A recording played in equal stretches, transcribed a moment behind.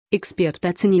Эксперт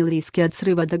оценил риски от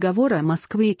срыва договора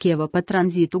Москвы и Киева по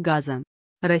транзиту газа.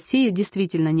 России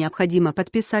действительно необходимо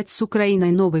подписать с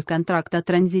Украиной новый контракт о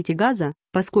транзите газа,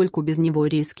 поскольку без него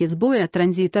риски сбоя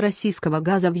транзита российского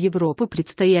газа в Европу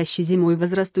предстоящей зимой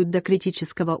возрастут до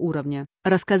критического уровня,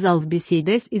 рассказал в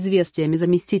беседе с «Известиями»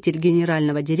 заместитель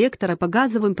генерального директора по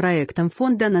газовым проектам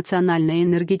Фонда национальной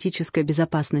энергетической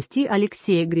безопасности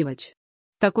Алексей Гривач.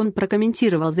 Так он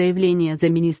прокомментировал заявление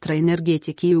замминистра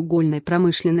энергетики и угольной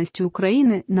промышленности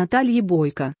Украины Натальи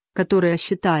Бойко, которая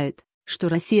считает, что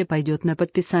Россия пойдет на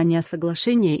подписание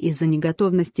соглашения из-за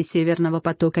неготовности Северного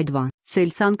потока-2.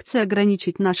 Цель санкций —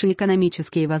 ограничить наши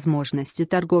экономические возможности.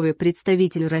 Торговый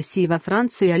представитель России во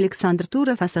Франции Александр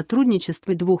Туров о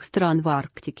сотрудничестве двух стран в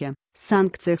Арктике,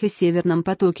 санкциях и Северном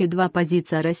потоке-2.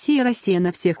 Позиция России: Россия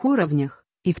на всех уровнях,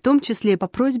 и в том числе по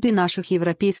просьбе наших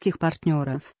европейских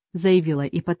партнеров, заявила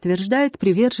и подтверждает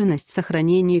приверженность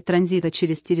сохранению транзита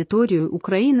через территорию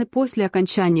Украины после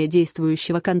окончания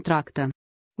действующего контракта.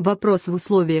 Вопрос в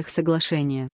условиях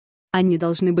соглашения. Они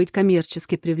должны быть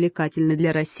коммерчески привлекательны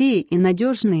для России и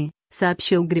надежны,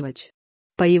 сообщил Гривач.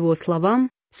 По его словам,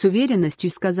 с уверенностью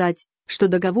сказать, что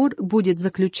договор будет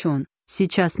заключен,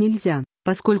 сейчас нельзя,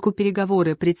 поскольку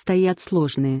переговоры предстоят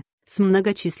сложные, с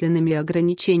многочисленными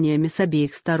ограничениями с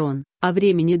обеих сторон, а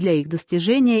времени для их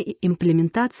достижения и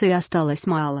имплементации осталось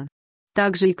мало.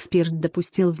 Также эксперт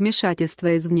допустил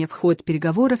вмешательство извне в ход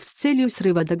переговоров с целью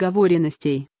срыва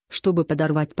договоренностей, чтобы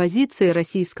подорвать позиции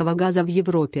российского газа в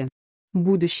Европе.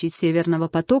 Будущий Северного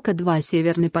потока-2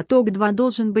 Северный поток-2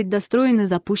 должен быть достроен и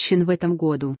запущен в этом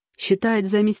году, считает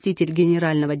заместитель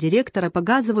генерального директора по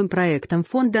газовым проектам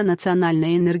Фонда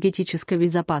национальной энергетической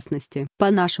безопасности.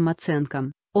 По нашим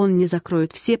оценкам, он не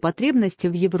закроет все потребности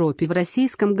в Европе в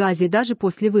российском газе даже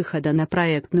после выхода на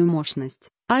проектную мощность,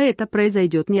 а это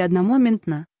произойдет не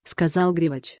одномоментно, сказал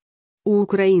Гривач. У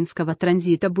украинского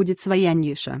транзита будет своя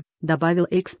ниша, добавил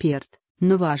эксперт,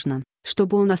 но важно,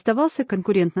 чтобы он оставался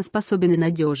конкурентоспособен и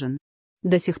надежен.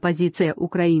 До сих позиция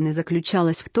Украины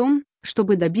заключалась в том,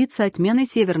 чтобы добиться отмены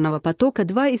Северного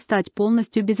потока-2 и стать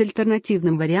полностью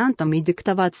безальтернативным вариантом и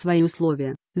диктовать свои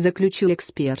условия, заключил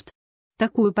эксперт.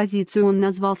 Такую позицию он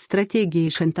назвал стратегией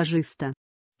шантажиста.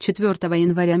 4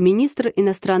 января министр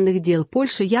иностранных дел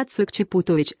Польши Яцек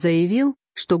Чепутович заявил,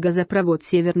 что газопровод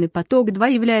 «Северный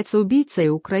поток-2» является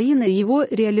убийцей Украины и его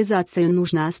реализацию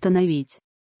нужно остановить.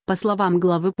 По словам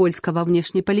главы польского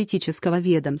внешнеполитического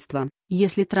ведомства,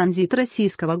 если транзит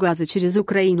российского газа через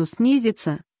Украину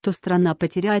снизится, то страна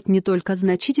потеряет не только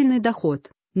значительный доход,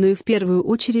 но и в первую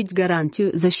очередь гарантию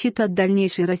защиты от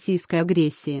дальнейшей российской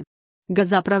агрессии.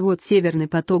 Газопровод «Северный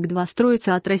поток-2»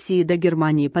 строится от России до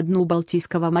Германии по дну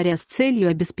Балтийского моря с целью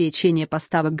обеспечения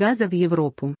поставок газа в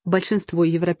Европу. Большинство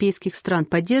европейских стран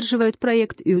поддерживают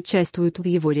проект и участвуют в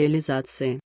его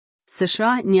реализации.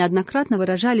 США неоднократно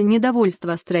выражали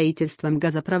недовольство строительством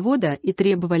газопровода и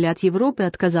требовали от Европы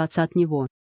отказаться от него.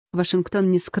 Вашингтон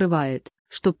не скрывает,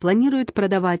 что планирует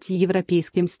продавать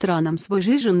европейским странам свой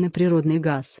сжиженный природный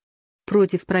газ.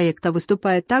 Против проекта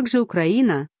выступает также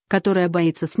Украина, которая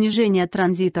боится снижения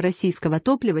транзита российского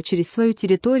топлива через свою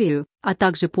территорию, а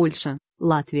также Польша,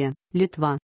 Латвия, Литва.